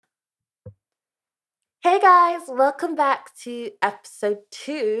guys, welcome back to episode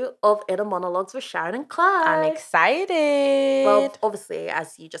 2 of Inner Monologues with Sharon and Clyde. I'm excited. Well, obviously,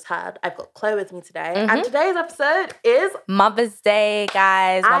 as you just heard, I've got Chloe with me today. And today's episode is Mother's Day,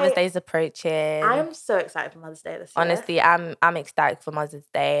 guys. Mother's Day is approaching. I'm so excited for Mother's Day this year. Honestly, I'm ecstatic for Mother's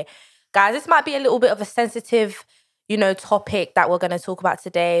Day. Guys, this might be a little bit of a sensitive, topic that we're going to talk about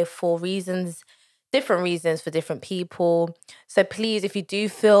today for different reasons for different people. So please, if you do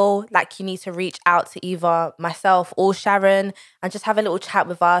feel like you need to reach out to either myself or Sharon and just have a little chat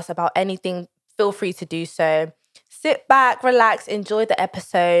with us about anything, feel free to do so. Sit back, relax, enjoy the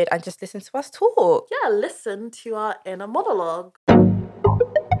episode, and just listen to us talk. Yeah, listen to our inner monologue.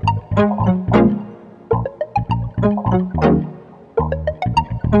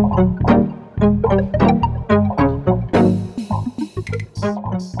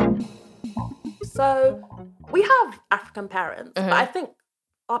 So, we have African parents, but I think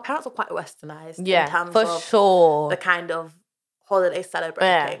our parents are quite westernized in terms of sure. the kind of holiday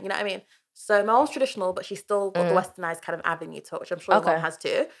celebrating. You know what I mean? So my mom's traditional, but she's still got the westernized kind of avenue to it, which I'm sure everyone has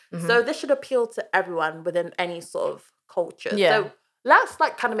too. So this should appeal to everyone within any sort of culture. Yeah. So let's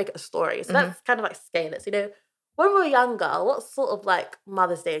kind of make it a story. So let's kind of scale it. So, when we were younger, what sort of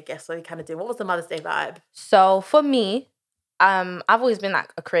Mother's Day gifts were we kind of doing? What was the Mother's Day vibe? So for me, I've always been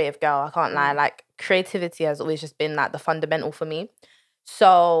a creative girl. I can't lie. Creativity has always just been the fundamental for me.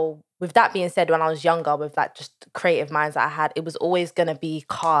 So with that being said, when I was younger, with just creative minds that I had, it was always gonna be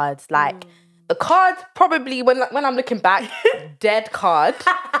cards. The card probably when I'm looking back, dead card.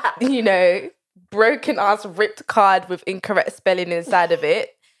 Broken ass ripped card with incorrect spelling inside of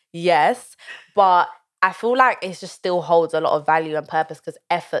it. Yes, but I feel like it just still holds a lot of value and purpose because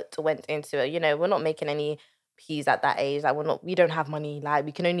effort went into it. We're not making any peas at that age. We don't have money.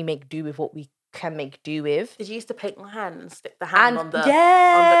 We can only make do with what we can make do with. Did you used to paint my hand and stick the hand on the card?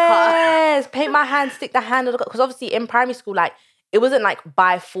 Yes, paint my hand, stick the hand on the card. Because obviously in primary school, it wasn't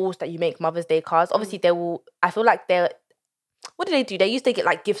by force that you make Mother's Day cards. Obviously I feel like what do? They used to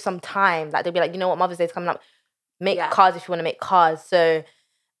give some time. They'd be like, you know what, Mother's Day's coming up. Make cards if you want to make cards. So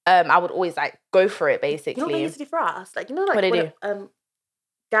I would always go for it basically. You know what they used to do for us? What they do?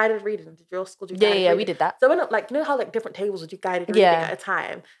 Guided reading. Did your school do guided reading? Yeah, we did that. So when how different tables would do guided reading at a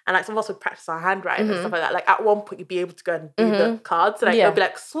time, and some of us would practice our handwriting and stuff like that. At one point, you'd be able to go and do the cards, and it'd be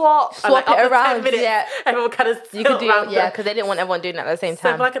swap and, it around. 10 minutes, everyone kind of you could do because they didn't want everyone doing it at the same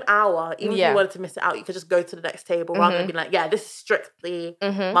time. So for an hour, even if you wanted to miss it out, you could just go to the next table rather than being this is strictly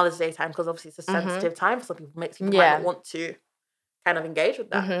Mother's Day time because obviously it's a sensitive time for some people. Makes people might not want to kind of engage with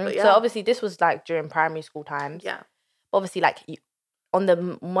that. But So obviously this was during primary school times. Yeah. Obviously on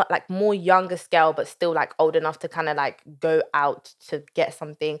the more younger scale, but still old enough to kind of go out to get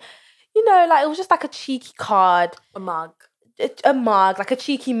something, it was just a cheeky card, a mug, a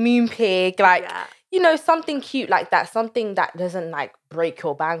cheeky moon pig, something cute like that, something that doesn't break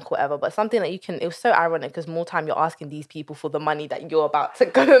your bank or whatever, but something that you can. It was so ironic because more time you're asking these people for the money that you're about to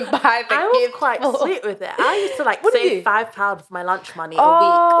go and buy the I was gift quite for. sweet with it. I used to save £5 for my lunch money a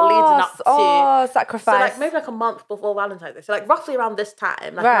week leading up to sacrifice. So maybe a month before Valentine's Day. So roughly around this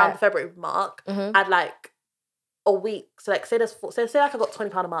time, around the February mark, I'd a week. So say I got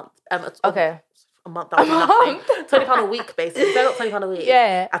 £20 a month. A month, that would be nothing. £20 a week, basically. So I got £20 a week.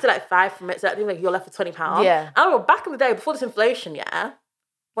 Yeah. I did 5 from it, so that means you're left with £20. Yeah. I remember back in the day, before this inflation,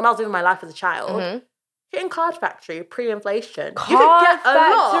 when I was living my life as a child, hitting Card Factory, pre-inflation, you could get a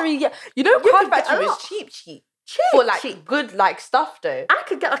lot. Card Factory was cheap. For good stuff though. I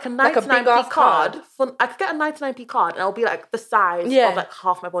could get a 99p card. I could get a 99p card and it'll be the size of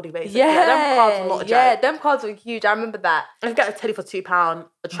half my body basically. Yeah. Them cards were not a joke. Them cards were huge. I remember that. I could get a teddy for £2,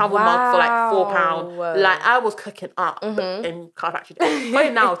 a travel mug for £4. I was cooking up in Card Factory. Probably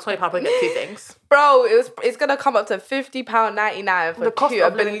now £20 probably get 2 things. Bro, it's gonna come up to £50.99 for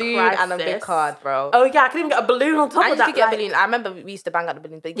a balloon and a big card, bro. Oh yeah, I could even get a balloon on top of that. I used to get a balloon. I remember we used to bang out the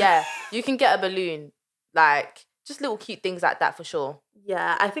balloon, but you can get a balloon. Just little cute things like that for sure.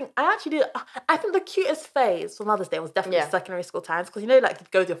 Yeah, I think the cutest phase for Mother's Day was definitely secondary school times because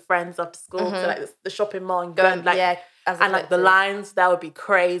you'd go with your friends after school to the shopping mall and go and the lines that would be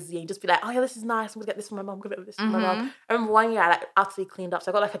crazy and just be oh yeah, this is nice. I'm gonna get this for my mum. I'm gonna get this for my mum. I remember one year I utterly cleaned up,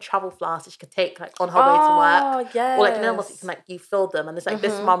 so I got a travel flask that she could take on her way to work. Yes. Or you fill them and it's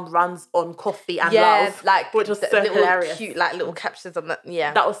this mum runs on coffee and love, which was so hilarious. Cute little captions on that.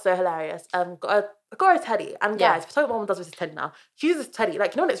 Yeah, that was so hilarious. I got her a teddy, and guys, so what mum does with this teddy now, she uses this teddy,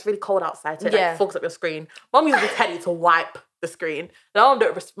 when it's really cold outside, so it fogs up your screen. Mum uses the teddy to wipe the screen. Mum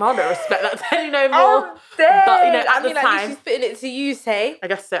don't respect that teddy no more. Oh, but at the time, she's putting it to use, hey? I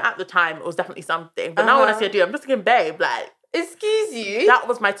guess so. At the time, it was definitely something. But now when I see her do it, I'm just thinking, babe, Excuse you? That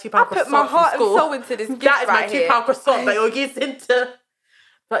was my £2 croissant. I put my heart and soul into this gift. That is right my £2 croissant that you're using to.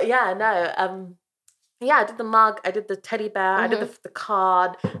 But yeah, no. Yeah, I did the mug, I did the teddy bear, I did the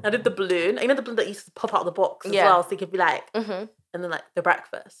card, I did the balloon. You know the balloon that used to pop out of the box as well, so you could be like, and then like the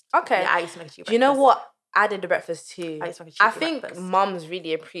breakfast. Okay. Yeah, I used to make a cheeky breakfast. Do you know what? I did the breakfast too. I used to make a cheeky breakfast. I think mums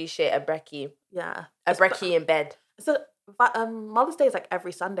really appreciate a brekkie. Yeah. A brekkie in bed. So Mother's Day is like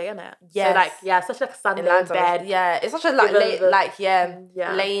every Sunday, isn't it? Yes. So like, yeah, such like a Sunday in bed. Yeah, it's such a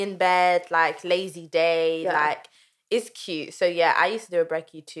lay in bed, like lazy day, like it's cute. So yeah, I used to do a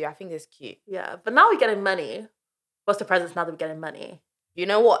brekkie too. I think it's cute. Yeah, but now we're getting money. What's the presents now that we're getting money? You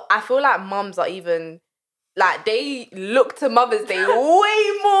know what? I feel like mums are even like they look to Mother's Day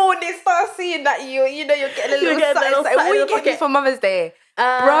way more when they start seeing that you're getting a little something. What are you getting for Mother's Day?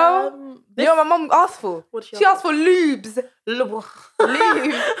 Bro, you know what my mum asked for? She asked for lubes. Lubes.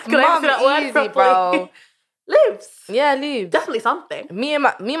 Mum, easy, bro. Lubes? Yeah, lubes. Definitely something. Me and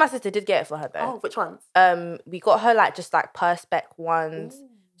my sister did get it for her though. Oh, which ones? We got her like just like Perspex ones. Ooh.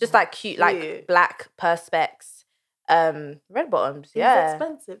 Just like cute, like black Perspex. Red bottoms, yeah. These are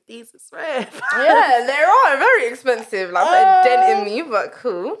expensive. These are red. Yeah, they are very expensive. Like, a dent in me, but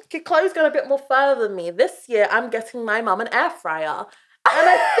cool. Chloe's going a bit more further than me. This year, I'm getting my mum an air fryer. And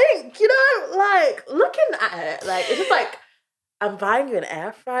I think, like, looking at it, like, it's just like, I'm buying you an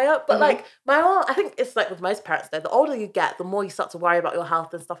air fryer. But, like, my mom, I think it's like with most parents, though, the older you get, the more you start to worry about your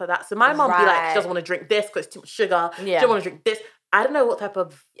health and stuff like that. So my mom be like, she doesn't want to drink this because it's too much sugar. Yeah. She doesn't want to drink this. I don't know what type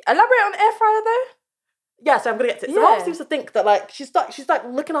of... Elaborate on air fryer, though. Yeah, so I'm gonna get to it. So mom seems to think that like she's like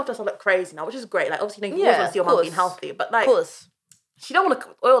looking after herself like crazy now, which is great. Like obviously you always want to see your mum being healthy, but like she don't want to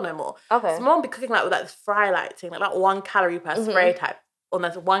cook oil no more. Okay. So mom be cooking like with like this fry light thing, like 1 calorie per spray type, or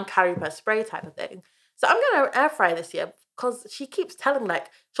there's 1 calorie per spray type of thing. So I'm gonna air fry this year because she keeps telling me like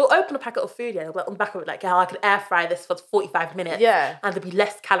she'll open a packet of food and it'll be like on the back of it like, yeah, I could air fry this for 45 minutes. Yeah. And there'll be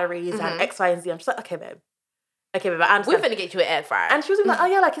less calories and X, Y, and Z. I'm just like, okay, babe. Okay, but I understand. We're finna get you an air fryer. And she was even like, oh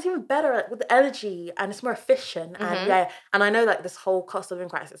yeah, like it's even better like, with the energy and it's more efficient. And and I know like this whole cost of living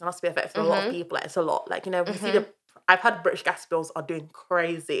crisis must be affecting a lot of people. Like it's a lot. Like, we see I've had British gas bills are doing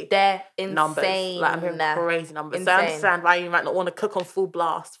crazy. They're insane. Numbers. Like I'm hearing crazy numbers. Insane. So I understand why you might not want to cook on full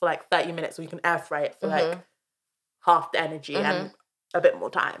blast for like 30 minutes when you can air fry it for like half the energy and a bit more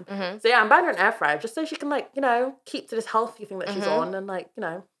time. So yeah, I'm buying her an air fryer just so she can like, keep to this healthy thing that she's on and like,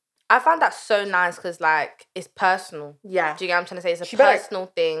 I found that so nice because, like, it's personal. Yeah. Do you get what I'm trying to say? It's a personal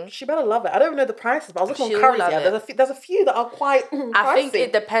thing. She better love it. I don't even know the prices, but I was looking on currency. There's a few that are quite pricey. I think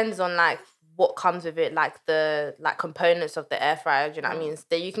it depends on, like, what comes with it, like, the, like, components of the air fryer. Do you know what I mean?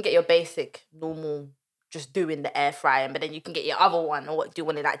 So you can get your basic, normal, just doing the air frying, but then you can get your other one, or what do you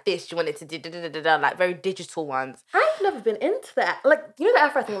want it like this? Do you want it to do like very digital ones? I've never been into that. Like, the air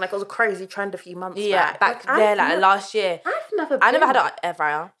fryer thing, like, it was a crazy trend a few months back. Last year. I never had an air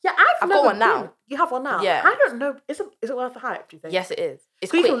fryer. Yeah, I've got one now. You have one now? Yeah. I don't know. Is it worth the hype, do you think? Yes, it is.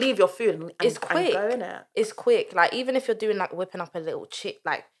 It's quick. You can leave your food and it's quick. And go in it. It's quick. Like, even if you're doing, like, whipping up a little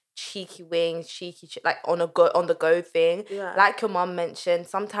cheeky wings, like on the go thing. Yeah. Like your mum mentioned,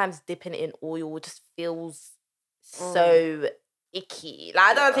 sometimes dipping it in oil just feels so icky. Like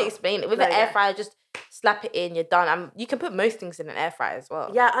I don't know how to explain it. With an air fryer, just slap it in, you're done. You can put most things in an air fryer as well.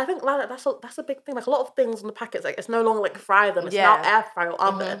 Yeah, I think like that's a big thing. Like a lot of things on the packets, like it's no longer like fry them. It's now air fry or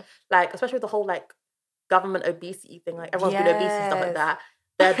oven. Like especially with the whole like government obesity thing. Like everyone's being obese and stuff like that.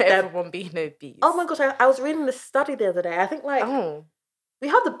 Everyone being obese. Oh my gosh, I was reading this study the other day. I think like we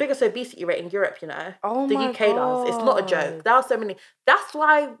have the biggest obesity rate in Europe, Oh the my UK does. It's not a joke. There are so many. That's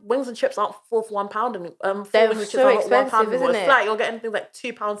why wings and chips aren't $4 for £1 and they're so expensive, isn't it? It's like you're getting things like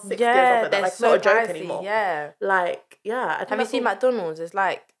 £2.60 yeah, or something. Like so not a joke pricey, anymore. Yeah. Like, yeah. Have you seen McDonald's? It's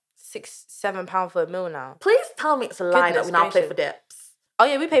like £6-7 for a meal now. Please tell me it's a lie that we now pay for dips. Oh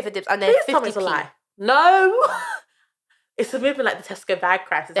yeah, we pay for dips and they're 50p. Please tell me it's a lie. No. It's moving like the Tesco bag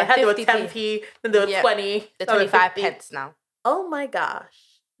prices. I heard they were 10p, then they were 20. They're 25 pence now. Oh my gosh.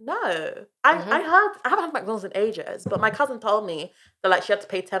 No. I haven't had McDonald's in ages, but my cousin told me that like she had to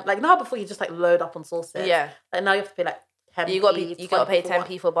pay 10, like now before you just like load up on sauces. Yeah. Like now you have to pay like 10p. You got to pay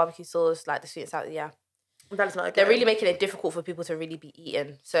 10p for barbecue sauce, like the sweet and sour, That is not okay. They're really making it difficult for people to really be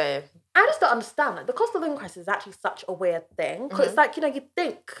eating. So I just don't understand. Like the cost of living crisis is actually such a weird thing. Because it's like, you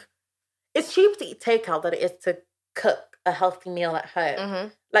think it's cheaper to eat takeout than it is to cook a healthy meal at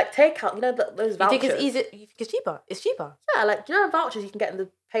home. Like takeout, those vouchers. You think it's easy? You think it's cheaper? It's cheaper. Yeah, like vouchers you can get in the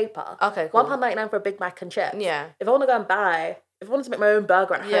paper. Okay, cool. £1.99 for a Big Mac and chips. Yeah. If I want to go and if I wanted to make my own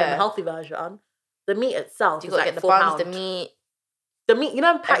burger at home, a healthy version, the meat itself is like £4. The meat. The meat,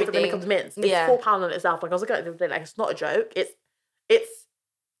 packaged when it comes minced. It's £4 on itself. Like I was looking at it the other day, like it's not a joke. It's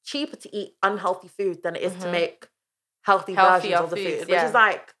cheaper to eat unhealthy food than it is to make healthy versions of the food, which is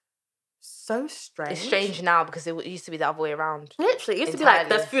like so strange. It's strange now because it used to be the other way around. Literally, it used to be like,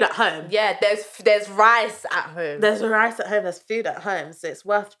 there's food at home. Yeah, there's rice at home. There's rice at home, there's food at home. So it's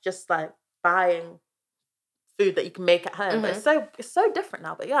worth just like buying food that you can make at home. But it's so different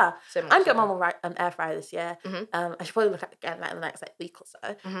now. But yeah, I'm getting my mum an air fryer this year. I should probably look at it again like in the next like week or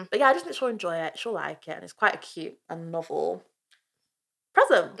so. But yeah, I just think she'll enjoy it. She'll like it. And it's quite a cute and novel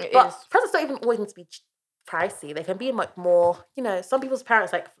present. Presents don't even always need to be pricey. They can be like more, you know, some people's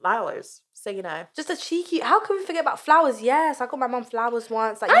parents like flowers. So, you know. Just a cheeky, how can we forget about flowers? Yes, I got my mum flowers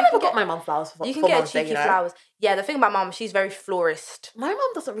once. Like, I never got my mum flowers for You can for get Mum's cheeky Day, you know? flowers. Yeah, the thing about mum, she's very florist. My mum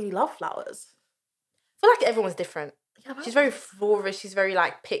doesn't really love flowers. I feel like everyone's different. Yeah, she's very florist. She's very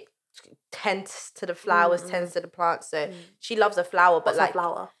like tends to the flowers, tends to the plants. So she loves a flower. But What's like her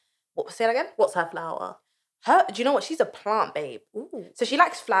flower? What? Say that again. What's her flower? Do you know what? She's a plant babe. Ooh. So she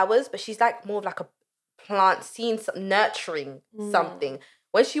likes flowers, but she's like more of like a plant, nurturing something.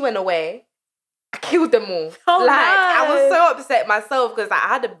 When she went away, I killed them all. Oh, I was so upset myself because I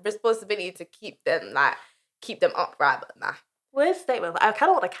had a responsibility to keep them upright. But nah. Weird statement. I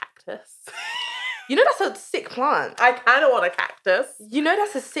kind of want a cactus. You know that's a sick plant. I kind of want a cactus. You know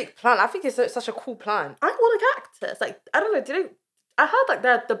that's a sick plant. I think it's such a cool plant. I want a cactus. Like, I don't know. I heard like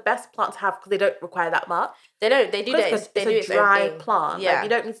they're the best plant to have because they don't require that much. They don't. They do that. It's a dry plant. Yeah. Like, you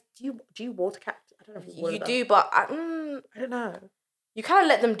don't need. Do you water cactus? I don't know if you water them. do, but I don't know. You kind of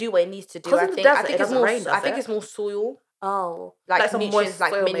let them do what it needs to do. I think it's more. I think it's more soil. Oh, like some nutrients,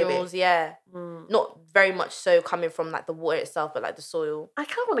 like soil, minerals. Maybe. Yeah, not very much so coming from like the water itself, but like the soil. I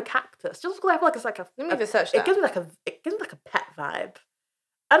kind of want a cactus just because I feel like it's like a. Let me even search that. It gives me like a pet vibe.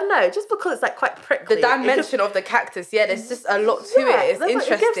 I don't know, just because it's like quite prickly. The dimension of the cactus, there's just a lot to it. It's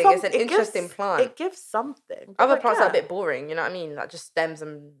interesting. It's an interesting plant. It gives something. Other plants are a bit boring, you know what I mean? Like just stems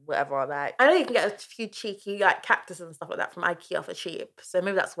and whatever. Like I know you can get a few cheeky like cactuses and stuff like that from IKEA for cheap. So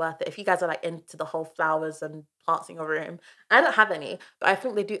maybe that's worth it. If you guys are like into the whole flowers and plants in your room. I don't have any, but I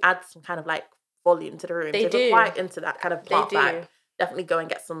think they do add some kind of like volume to the room. They so do. If you're quite into that kind of plant they do. vibe, definitely go and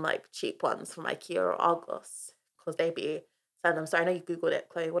get some like cheap ones from IKEA or Argos because they be send them. So I know you Googled it,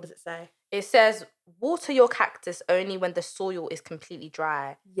 Chloe. What does it say? It says, water your cactus only when the soil is completely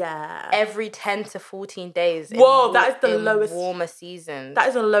dry. Yeah. Every 10 to 14 days. Whoa, that is the lowest. Warmer seasons. That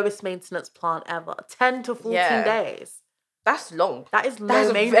is the lowest maintenance plant ever. 10 to 14 days. That's long. That is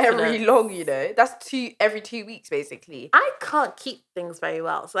low maintenance. That's very long, you know. That's every 2 weeks, basically. I can't keep things very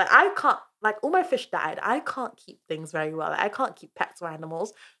well. So, like, I can't, like, all my fish died. I can't keep things very well. Like, I can't keep pets or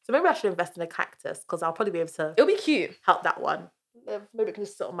animals. So maybe I should invest in a cactus because I'll probably be able to... It'll be cute. Help that one. Maybe it can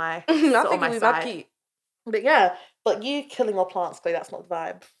just sit on my I think it'll be that cute. But yeah, but you killing all plants, Chloe, that's not the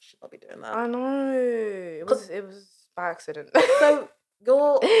vibe. Should not be doing that. I know. It was by accident. So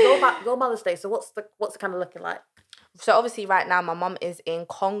your Mother's Day, so what's it kind of looking like? So obviously right now my mum is in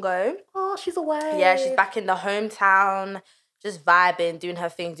Congo. Oh, she's away. Yeah, she's back in the hometown, just vibing, doing her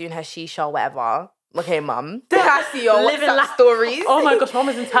thing, doing her shisha or whatever. Okay, mum. I see your WhatsApp stories. Oh my gosh, mum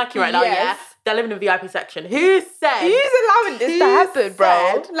is in Turkey right now, yeah? They're living in the VIP section. Who's allowing this to happen,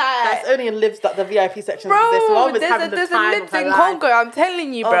 bro? Like, that's only in Libs that the VIP section bro, exists. Mum is there's a Libs in Congo, I'm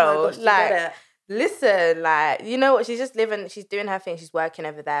telling you, bro. Oh my gosh, get it. Listen, like, you know what? She's just living, she's doing her thing, she's working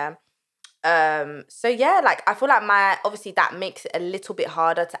over there. So yeah, like, I feel like obviously that makes it a little bit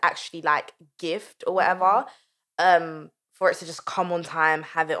harder to actually, like, gift or whatever. For it to just come on time,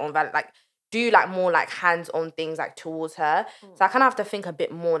 have it on valid, like, do like more like hands-on things like towards her. So I kind of have to think a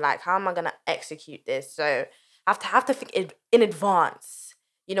bit more like, how am I gonna execute this? So I have to think in advance.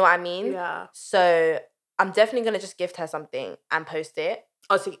 You know what I mean? Yeah. So I'm definitely gonna just gift her something and post it.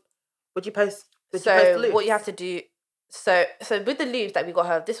 Oh, so would you post? What you have to do? So with the loops that we got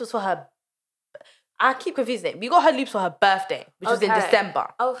her, this was for her. I keep confusing it. We got her loops for her birthday, which was in December.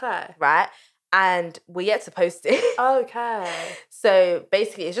 Okay. Right. And we're yet to post it. Okay. So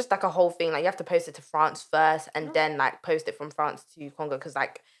basically, it's just like a whole thing. Like you have to post it to France first, and then like post it from France to Congo because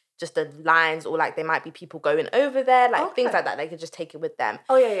like just the lines or like there might be people going over there, like things like that. They could just take it with them.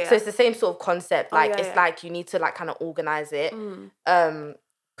 Oh yeah. So it's the same sort of concept. Like it's like you need to like kind of organize it.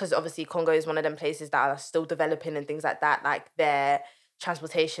 Because obviously Congo is one of them places that are still developing and things like that. Like their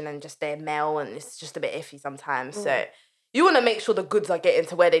transportation and just their mail, and it's just a bit iffy sometimes. So you want to make sure the goods are getting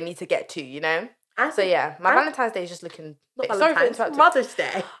to where they need to get to, you know? So yeah, my Valentine's Day is just looking... Sorry for interrupting. Mother's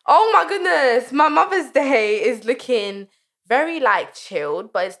Day. Oh my goodness. My Mother's Day is looking very like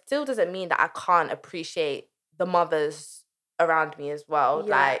chilled, but it still doesn't mean that I can't appreciate the mothers around me as well.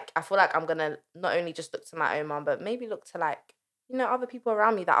 Yeah. Like, I feel like I'm going to not only just look to my own mum, but maybe look to like, you know, other people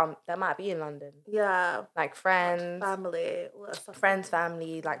around me that might be in London. Yeah. Like friends. Family. All that stuff. Friends,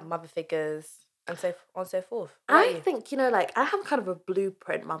 family, like mother figures. And so on and so forth. I think, like, I have kind of a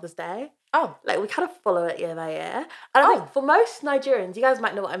blueprint Mother's Day. Oh. Like, we kind of follow it year by year. And I think for most Nigerians, you guys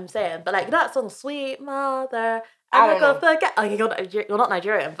might know what I'm saying, but, like, that song, Sweet Mother... I'm not gonna forget. Oh, you're not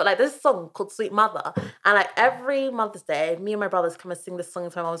Nigerian, but like there's a song called Sweet Mother, and like every Mother's Day, me and my brothers come and sing this song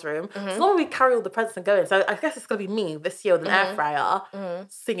into my mom's room. So long we carry all the presents and go in. So I guess it's gonna be me this year with an air fryer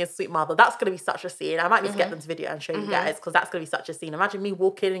singing Sweet Mother. That's gonna be such a scene. I might need to get them to video and show you guys because that's gonna be such a scene. Imagine me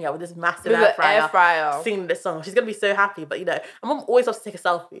walking in with this massive air fryer singing this song. She's gonna be so happy. But my mom always loves to take a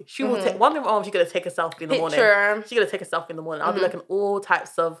selfie. She will take one thing. My mom, she's gonna take a selfie in the morning. She's gonna take a selfie in the morning. I'll be looking all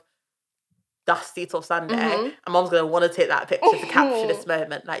types of dusty till Sunday, and mom's gonna want to take that picture to capture this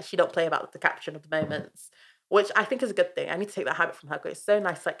moment. Like, she don't play about the caption of the moments, which I think is a good thing. I need to take that habit from her because it's so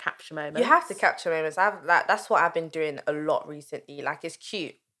nice to like capture moments. You have to capture moments. That's what I've been doing a lot recently. Like, it's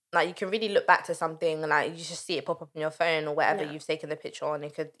cute. Like, you can really look back to something and like you just see it pop up on your phone or whatever you've taken the picture on.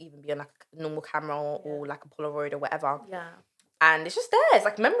 It could even be on like a normal camera or like a Polaroid or whatever. Yeah. And it's just there. It's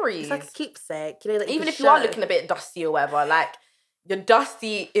like memories. It's like a keepsake. Like, even if you are looking a bit dusty or whatever, like, you're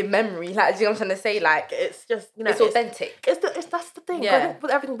dusty in memory, like, do you know what I'm trying to say? Like, it's just, it's authentic. That's the thing. Yeah. I think with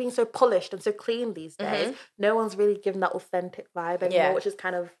everything being so polished and so clean these days, no one's really given that authentic vibe anymore, which is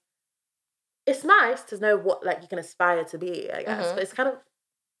kind of, it's nice to know what like you can aspire to be, I guess, but it's kind of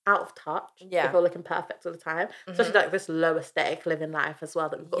out of touch if we're looking perfect all the time, especially like this low aesthetic living life as well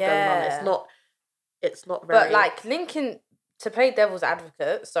that we've got going on. It's not very. But like linking to play devil's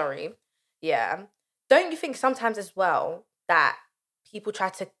advocate, don't you think sometimes as well that people try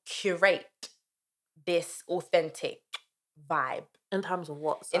to curate this authentic vibe. In terms of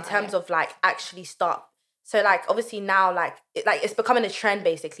what? In terms of like actually start. So like obviously now like it's becoming a trend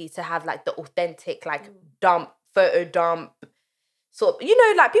basically to have like the authentic like photo dump. So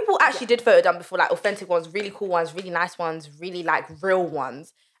like people actually did photo dump before, like authentic ones, really cool ones, really nice ones, really like real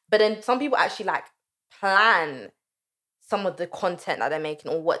ones. But then some people actually like plan some of the content that they're making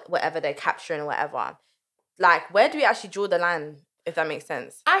or whatever they're capturing or whatever. Like, where do we actually draw the line, if that makes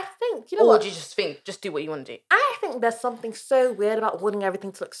sense? I think, or do you just think, just do what you want to do? I think there's something so weird about wanting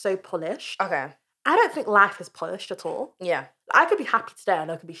everything to look so polished. Okay. I don't think life is polished at all. Yeah. I could be happy today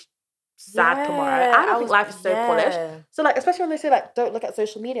and I could be sad tomorrow. I don't think life is so polished. So, like, especially when they say, like, don't look at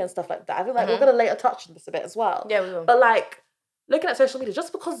social media and stuff like that. I think, like, we're going to later touch on this a bit as well. Yeah, we will. But, like, looking at social media,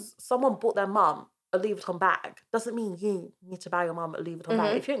 just because someone bought their mum a Louis Vuitton bag doesn't mean you need to buy your mum a Louis Vuitton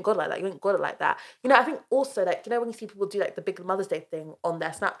bag. If you ain't got it like that, you ain't got it like that. I think also, like, when you see people do, like, the big Mother's Day thing on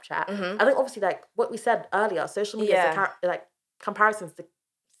their Snapchat, I think, obviously, like, what we said earlier, social media is, like, comparisons to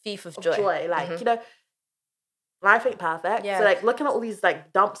thief of joy. Like, life ain't perfect. Yeah. So, like, looking at all these,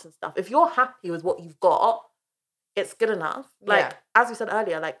 like, dumps and stuff, if you're happy with what you've got, it's good enough. Like, as we said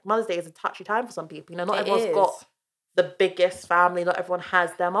earlier, like, Mother's Day is a touchy time for some people. Not everyone's got the biggest family. Not everyone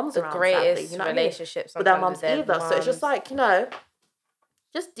has their mums around. The greatest relationships with their mums either. So it's just like,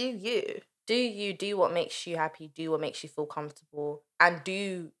 just do you. Do what makes you happy. Do what makes you feel comfortable. And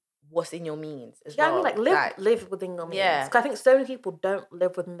do what's in your means as well. I mean, like, live within your means. Yeah. Because I think so many people don't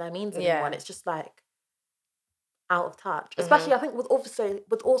live within their means anymore. And it's just, like, out of touch. Especially, I think, with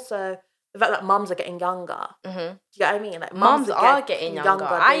also the fact that mums are getting younger. Do you get what I mean? Like, mums are getting younger.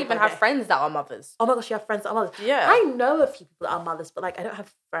 I even have friends that are mothers. Oh my gosh, you have friends that are mothers? Yeah. I know a few people that are mothers, but, like, I don't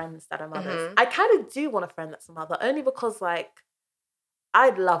have friends that are mothers. I kind of do want a friend that's a mother, only because, like,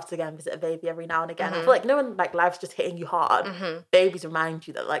 I'd love to go and visit a baby every now and again. I feel like, when, like, life's just hitting you hard, babies remind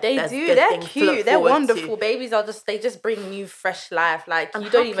you that, like, there's good they're things cute. To look they're wonderful. To. Babies are they just bring you fresh life. Like, and you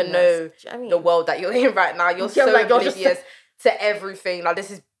don't even know the world that you're in right now. You're so oblivious to everything. Like, this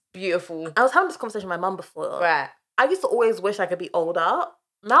is beautiful. I was having this conversation with my mum before. Right. I used to always wish I could be older.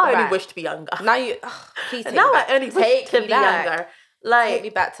 Now I only wish to be younger. Now you... please take now I only wish to be younger. Like, take me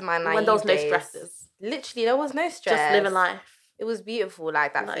back to my naive when there was no days. Stresses. Literally, there was no stress. Just living life. It was beautiful.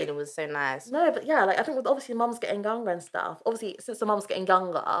 Like, that feeling was so nice. No, but yeah, like, I think with obviously mums getting younger and stuff, obviously, since the mums getting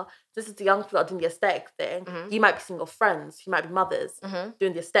younger, this is the young people that are doing the aesthetic thing. You might be seeing your friends, you might be mothers,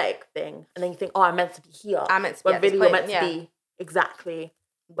 doing the aesthetic thing, and then you think, oh, I'm meant to be here. I'm meant to be when really you're meant to be exactly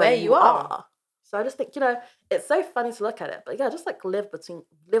where you are. So I just think, it's so funny to look at it. But yeah, just like live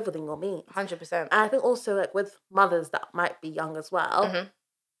within your means. 100%. And I think also, like, with mothers that might be young as well,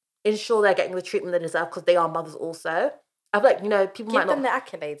 ensure they're getting the treatment they deserve because they are mothers also. I feel like, people might not... Give them the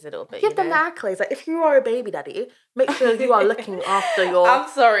accolades a little bit, Give them the accolades. Like, if you are a baby daddy, make sure you are looking after your... I'm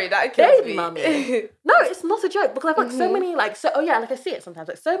sorry, that kills baby mummy. No, it's not a joke. Because I feel like so many, like... I see it sometimes.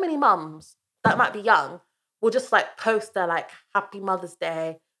 Like, so many mums that might be young will just, like, post their, like, Happy Mother's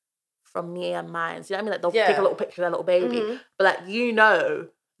Day from me and mine. So, you know what I mean? Like, they'll take a little picture of their little baby. But, like, the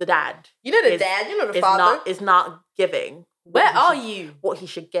dad. The dad, the father. Is not giving where are you? What he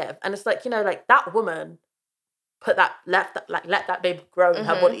should give. And it's like, you know, like that woman let that baby grow in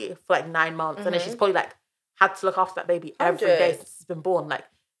her body for like 9 months. And then she's probably like had to look after that baby every day since it's been born. Like,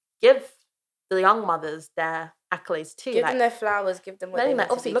 give the young mothers their accolades too. Give them their flowers, give them what they need to be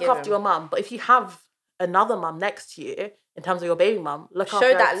obviously look after your mum, but if you have another mum next to you, in terms of your baby mum,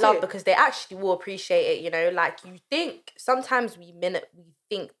 show that love, because they actually will appreciate it, you know? Like, you think, sometimes we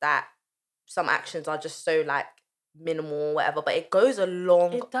think that some actions are just so, like, minimal or whatever, but it goes a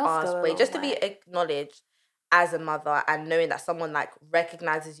long ass way. Just to be acknowledged as a mother and knowing that someone, like,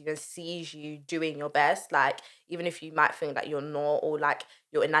 recognizes you and sees you doing your best, like, even if you might think that you're not, or, like,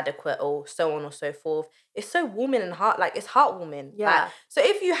 you're inadequate, or so on or so forth, it's so warming and it's heartwarming. Yeah. Like, so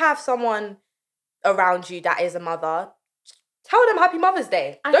if you have someone around you that is a mother, tell them Happy Mother's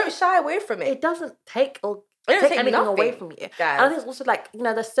Day. Don't shy away from it. It doesn't take anything away from you. Guys. And I think it's also like, you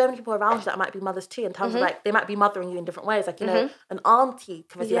know, there's so many people around you that might be mothers too, in terms of like, they might be mothering you in different ways. Like, you know, an auntie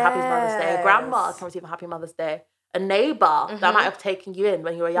can receive a Happy Mother's Day, a grandma can receive a Happy Mother's Day, a neighbour that might have taken you in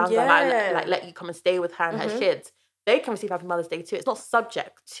when you were younger, might let you come and stay with her and her kids. They can receive Happy Mother's Day too. It's not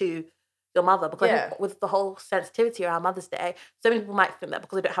subject to your mother, because I think with the whole sensitivity around Mother's Day, so many people might think that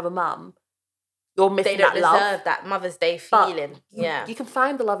because they don't have a mum, you're missing that love. They don't deserve that Mother's Day feeling. You can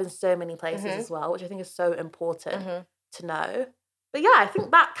find the love in so many places as well, which I think is so important to know. But yeah, I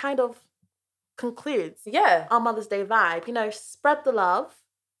think that kind of concludes our Mother's Day vibe. You know, spread the love.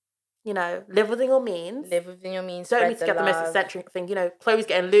 You know, live within your means. Live within your means. Don't need to get the most eccentric thing. You know, Chloe's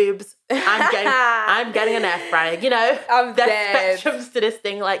getting lubes. I'm getting an air fryer. You know, there's spectrums to this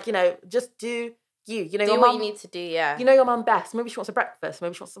thing. Like, you know, just do you. You know, do what you need to do. Yeah. You know your mum best. Maybe she wants a breakfast.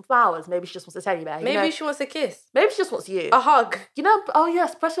 Maybe she wants some flowers. Maybe she just wants a teddy bear. Maybe she wants a kiss. Maybe she just wants you. A hug. You know. Oh yeah,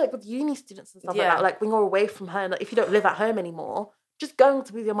 especially like with uni students and stuff like that. Like when you're away from her, like if you don't live at home anymore, just going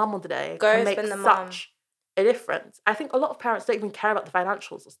to be with your mum on the day can make such a difference. I think a lot of parents don't even care about the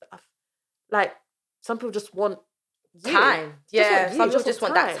financials or stuff. Like, some people just want time. Some people just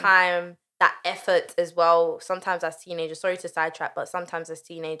want that time, that effort as well. Sometimes as teenagers, sorry to sidetrack, but sometimes as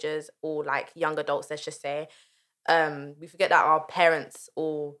teenagers or like young adults, let's just say, we forget that our parents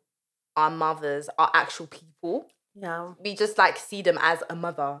or our mothers are actual people. Yeah. We just like see them as a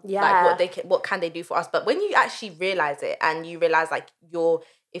mother. Yeah. Like what can they do for us? But when you actually realize it, and you realize like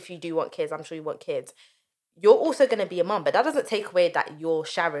if you do want kids, I'm sure you want kids, you're also going to be a mum, but that doesn't take away that you're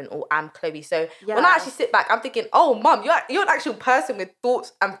Sharon or I'm Chloe. So when I actually sit back, I'm thinking, oh, mum, you're an actual person with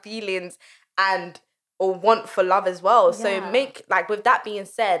thoughts and feelings or want for love as well. Yeah. So with that being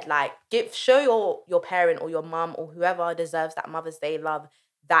said, like show your parent or your mum or whoever deserves that Mother's Day love,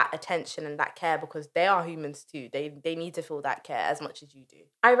 that attention and that care, because they are humans too. They need to feel that care as much as you do.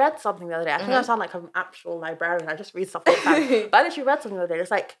 I read something the other day. I think I sound like an actual librarian. I just read stuff all the time. But I literally read something the other day.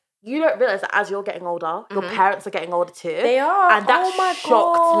 It's like, you don't realise that as you're getting older, your parents are getting older too. They are. And that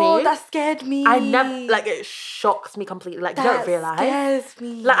shocked me. That scared me. I never, it shocks me completely. Like, you don't realise. That scares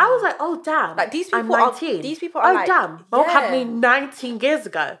me. Like, I was like, oh, damn. Like, these people I'm 19. These people are damn. Mom had me 19 years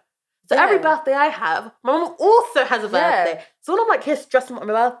ago. So every birthday I have, my mom also has a birthday. Yeah. So when I'm like here stressing about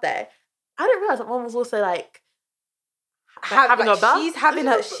my birthday, I didn't realise that mom was also having a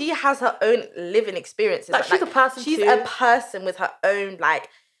birthday. She has her own living experiences. Like, she's a person She's too. a person with her own,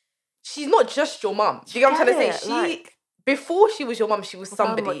 she's not just your mum. Do you get what I'm trying to say? Before she was your mum, she was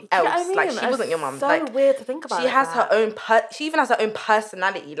somebody else. I mean? Like, she wasn't your mum. So weird to think about. She has her own. She even has her own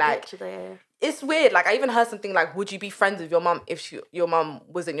personality. Literally. It's weird. Like, I even heard something like, "Would you be friends with your mum if your mum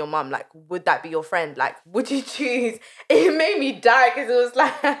wasn't your mum? Like, would that be your friend? Like, would you choose?" It made me die because it was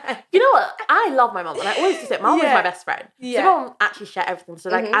like, you know what? I love my mum, and I always do say, my mum is my best friend. Yeah. So my mum actually share everything. So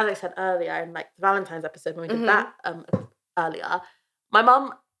as I said earlier in the Valentine's episode when we did that earlier, my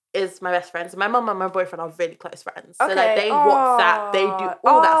mum is my best friend. So my mum and my boyfriend are really close friends. So they WhatsApp, they do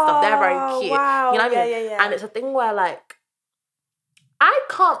all that stuff. They're very cute. Wow. You know what I mean? Yeah. And it's a thing where I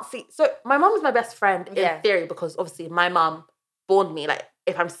can't see. So my mum is my best friend in theory, because obviously my mum born me. Like,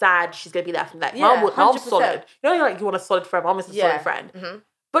 if I'm sad, she's gonna be there for me. Like, mom's solid. You know, you want a solid friend. Mom is a solid friend. Mm-hmm.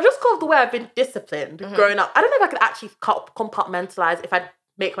 But just because of the way I've been disciplined growing up, I don't know if I could actually compartmentalize if I'd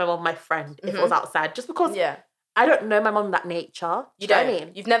make my mum my friend if it was outside. Just because I don't know my mum in that nature. You know what I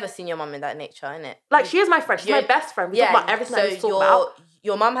mean? You've never seen your mum in that nature, innit? Like, she is my friend. She's my best friend. We talk about everything that we talk about.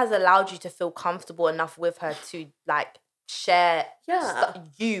 Your mum has allowed you to feel comfortable enough with her to, share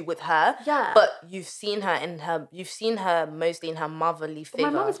you with her. Yeah. But you've seen her mostly in her motherly figure.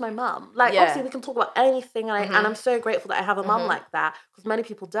 But my mum is my mum. Obviously we can talk about anything, and I'm so grateful that I have a mum like that, because many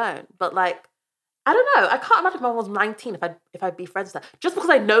people don't. But I don't know. I can't imagine if my mum was 19 if I'd be friends with her. Just because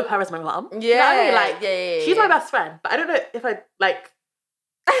I know her as my mum. Yeah. You know what I mean? She's my best friend, but I don't know if I'd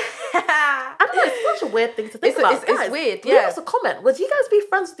I don't know, it's such a weird thing to think about. Guys, it's weird, leave us a comment. Would you guys be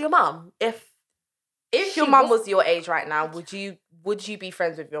friends with your mum if your mum was your age right now? Would you be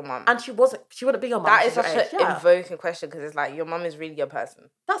friends with your mum? And she wouldn't be your mum. That is such an invoking question, because it's like, your mum is really your person.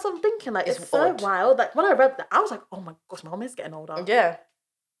 That's what I'm thinking. Like, it's so wild. Like, when I read that, I was like, oh my gosh, my mum is getting older. Yeah.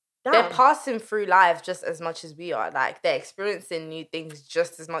 Damn. They're passing through life just as much as we are. Like, they're experiencing new things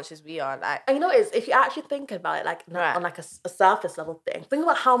just as much as we are. Like, and you know what it is? If you actually think about it, like, on like a surface level thing, think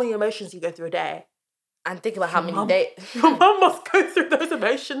about how many emotions you go through a day. And think about how many days. Your mum must go through those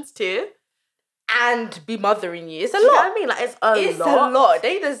emotions too. And be mothering you. It's a lot. You know what I mean? Like, it's a lot.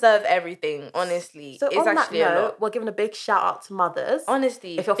 They deserve everything, honestly. So it's actually a lot. We're giving a big shout out to mothers.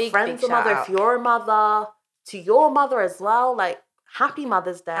 Honestly, if your friend's a mother, if you're a mother, to your mother as well, like, Happy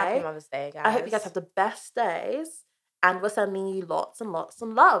Mother's Day. Happy Mother's Day, guys. I hope you guys have the best days. And we're sending you lots and lots of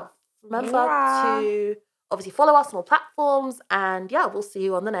love. Remember to obviously follow us on all platforms. And yeah, we'll see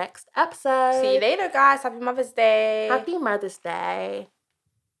you on the next episode. See you later, guys. Happy Mother's Day. Happy Mother's Day.